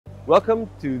Welcome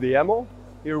to the demo.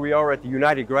 Here we are at the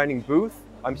United Grinding booth.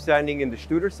 I'm standing in the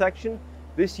Studer section.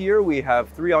 This year we have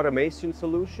three automation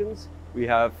solutions. We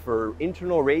have for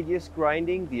internal radius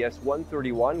grinding the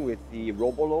S131 with the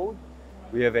RoboLoad.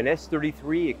 We have an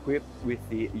S33 equipped with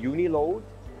the UniLoad.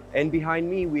 And behind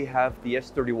me we have the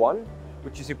S31,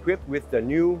 which is equipped with the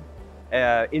new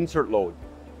insertLoad.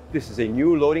 This is a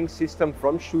new loading system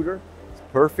from Studer. It's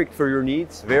perfect for your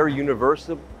needs, very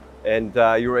universal. And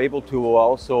you're able to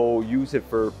also use it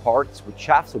for parts with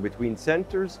shafts, so between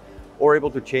centers, or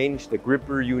able to change the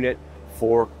gripper unit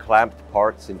for clamped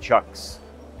parts and chucks.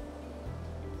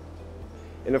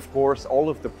 And of course, all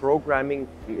of the programming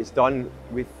is done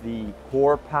with the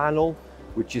core panel,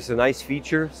 which is a nice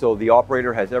feature. So the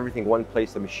operator has everything in one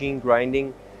place, the machine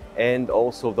grinding, and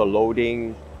also the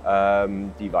loading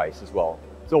device as well.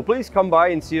 So please come by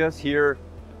and see us here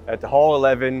at the Hall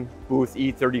 11, booth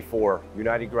E34,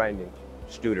 United Grinding,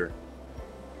 Studer.